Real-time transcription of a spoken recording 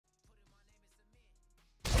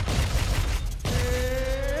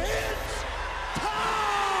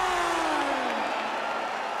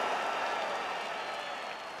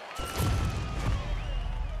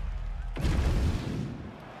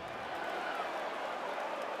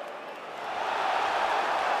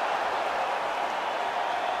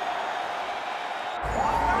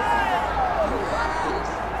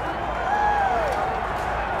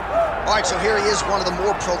right, so here he is, one of the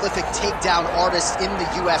more prolific takedown artists in the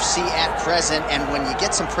UFC at present. And when you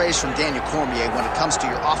get some praise from Daniel Cormier when it comes to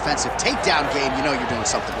your offensive takedown game, you know you're doing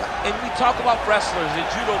something right. And we talk about wrestlers and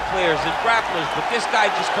judo players and grapplers, but this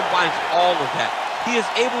guy just combines all of that. He is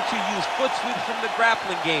able to use foot sweeps from the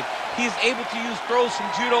grappling game. He is able to use throws from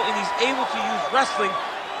judo, and he's able to use wrestling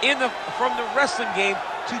from the wrestling game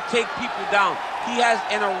to take people down. He has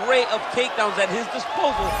an array of takedowns at his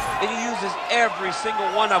disposal, and he uses every single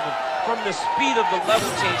one of them. From the speed of the level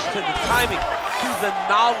change, to the timing, to the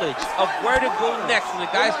knowledge of where to go next when the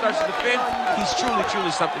guy starts to defend, he's truly, truly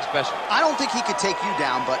something special. I don't think he could take you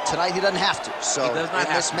down, but tonight he doesn't have to. So in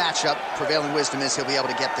this matchup, prevailing wisdom is he'll be able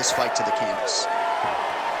to get this fight to the canvas.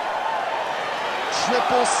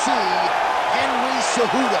 Triple C, Henry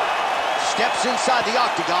Cejudo, steps inside the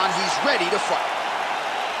octagon. He's ready to fight.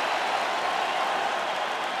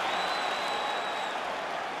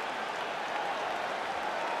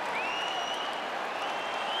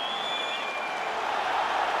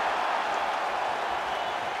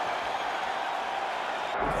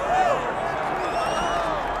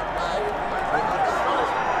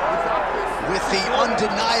 With the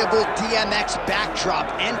undeniable DMX backdrop,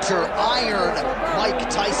 enter Iron Mike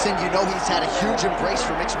Tyson. You know he's had a huge embrace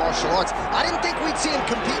for mixed martial arts. I didn't think we'd see him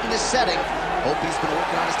compete in this setting. Hope he's been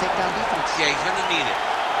working on his takedown defense. Yeah, he's gonna need it.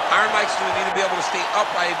 Iron Mike's gonna need to be able to stay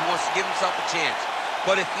upright if he wants to give himself a chance.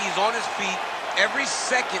 But if he's on his feet every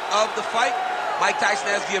second of the fight, Mike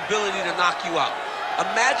Tyson has the ability to knock you out.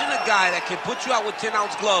 Imagine a guy that can put you out with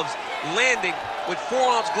 10-ounce gloves, landing with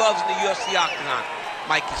 4-ounce gloves in the UFC octagon.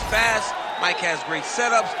 Mike is fast, Mike has great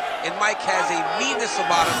setups, and Mike has a meanness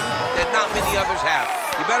about him that not many others have.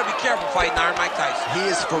 You better be careful fighting Iron Mike Tyson. He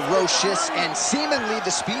is ferocious, and seemingly the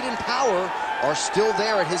speed and power are still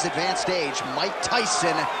there at his advanced age. Mike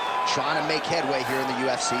Tyson trying to make headway here in the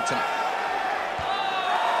UFC tonight.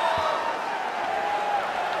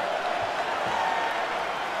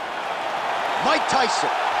 Mike Tyson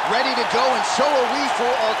ready to go, and so are we for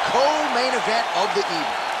our co-main event of the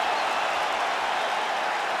evening.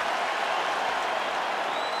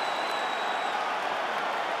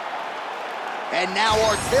 And now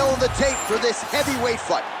our tale of the tape for this heavyweight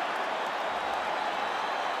fight.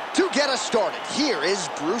 To get us started, here is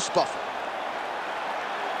Bruce Buffer.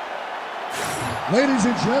 Ladies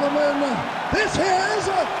and gentlemen, this is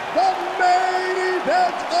the main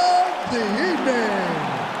event of the evening.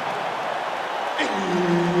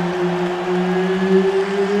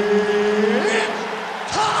 It's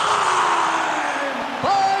time!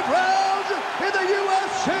 5 rounds in the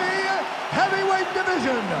UFC heavyweight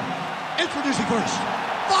division. Introducing first,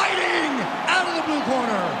 fighting out of the blue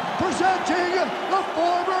corner, presenting the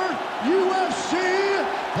former UFC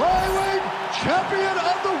flyweight champion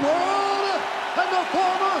of the world and the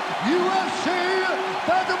former UFC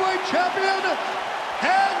featherweight champion,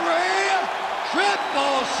 Henry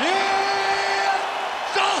Triple C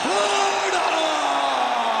Cejudo!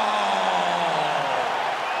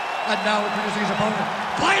 And now introducing his opponent,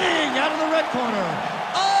 fighting out of the red corner,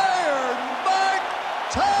 Iron Mike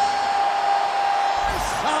Tyson!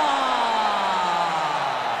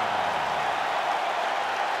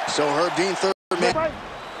 So Herb Dean, third minute.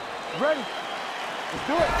 Ready. Let's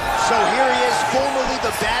do it. So here he is, formerly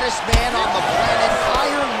the baddest man on the planet,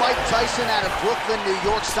 Iron Mike Tyson out of Brooklyn, New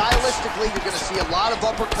York. Stylistically, you're going to see a lot of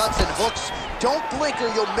uppercuts and hooks. Don't blink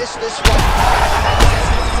or you'll miss this one.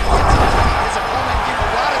 His opponent in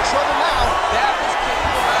a lot of trouble now. That was King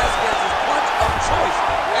Velasquez's punch of choice.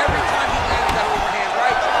 Every time he landed that overhand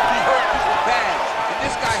right, he hurt people bad. And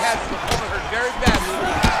this guy has his opponent hurt very badly.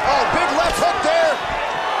 Oh, big left hook there.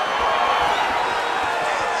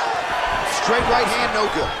 Straight right hand, no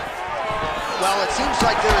good. Well, it seems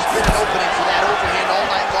like there has been an opening for that overhand all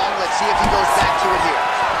night long. Let's see if he goes back to it here.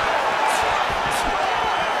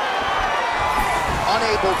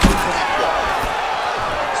 Unable to connect though.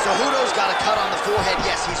 Cejudo's got a cut on the forehead.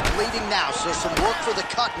 Yes, he's bleeding now, so some work for the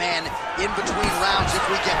cut man in between rounds if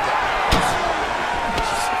we get there.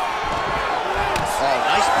 Oh,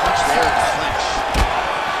 nice punch there in the clinch.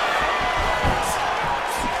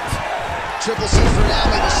 Triple C for now,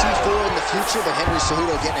 maybe C4 in the future, but Henry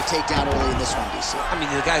Cejudo getting a takedown early in this one, DC. I mean,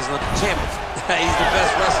 the guy's Olympic champion. He's the best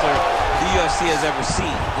wrestler the UFC has ever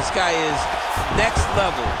seen. This guy is next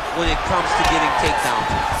level when it comes to getting takedowns.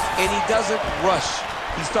 And he doesn't rush.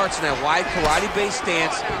 He starts in that wide karate-based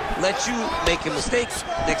stance, lets you make a mistake.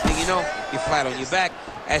 Next thing you know, you're flat on your back.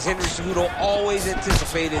 As Henry Cejudo always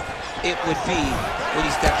anticipated it would be when he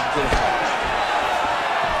stepped into the fight.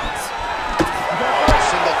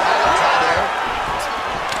 Single collar tie there.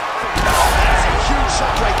 That's a huge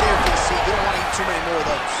shot right there, DC. You don't want to eat too many more of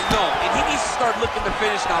those. No, and he needs to start looking to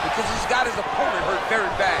finish now because he's got his opponent hurt very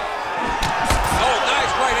bad. Oh, nice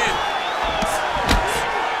right hand.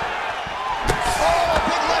 Oh,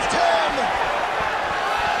 big left hand.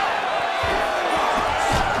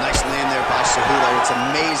 Nice land there by Cejudo. It's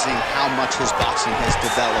amazing how much his boxing has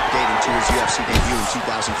developed dating to his UFC debut in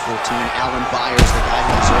 2014. Alan Byers, the guy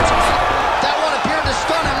who deserves a lot. That one appeared to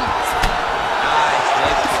stun him. Nice,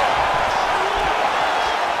 nice.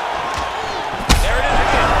 There it is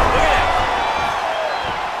again. Look at that.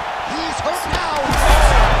 He's hurt now.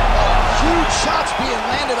 Oh, huge shots being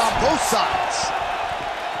landed on both sides.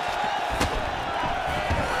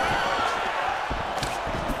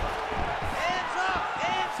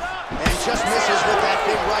 And just misses with that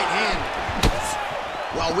big right hand.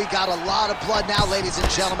 Well, we got a lot of blood now, ladies and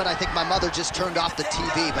gentlemen. I think my mother just turned off the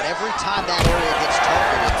TV, but every time that area gets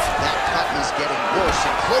targeted, that cut is getting worse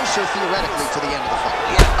and closer, theoretically, to the end of the fight.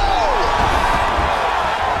 Yeah.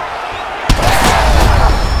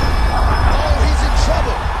 Oh, he's in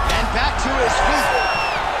trouble. And back to his feet.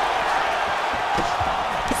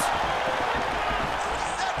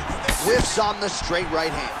 Whiffs on the straight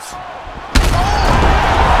right hand.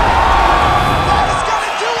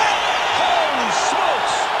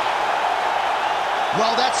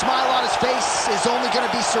 Well, that smile on his face is only going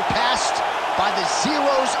to be surpassed by the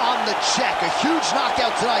zeros on the check. A huge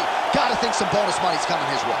knockout tonight. Got to think some bonus money's coming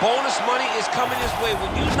his way. Bonus money is coming his way.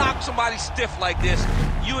 When you knock somebody stiff like this,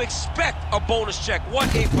 you expect a bonus check. What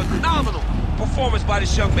a phenomenal performance by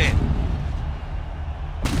this young man.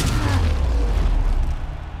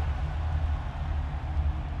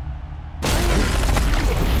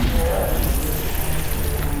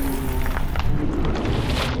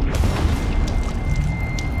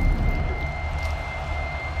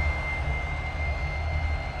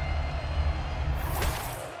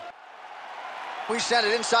 We send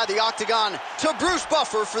it inside the octagon to Bruce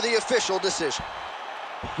Buffer for the official decision.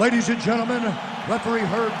 Ladies and gentlemen, referee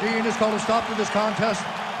Herb Dean has called a stop to this contest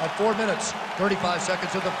at 4 minutes, 35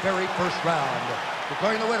 seconds of the very first round.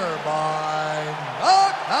 Declaring the winner by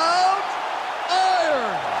knockout,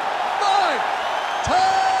 Iron Mike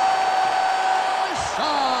Tyson!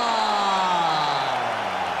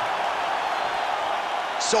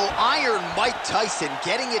 So Iron Mike Tyson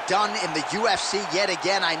getting it done in the UFC yet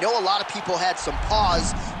again. I know a lot of people had some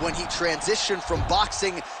pause when he transitioned from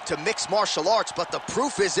boxing to mixed martial arts, but the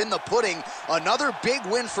proof is in the pudding. Another big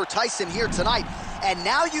win for Tyson here tonight. And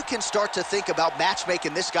now you can start to think about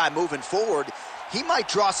matchmaking this guy moving forward. He might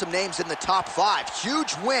draw some names in the top 5.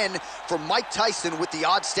 Huge win for Mike Tyson with the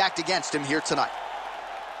odds stacked against him here tonight.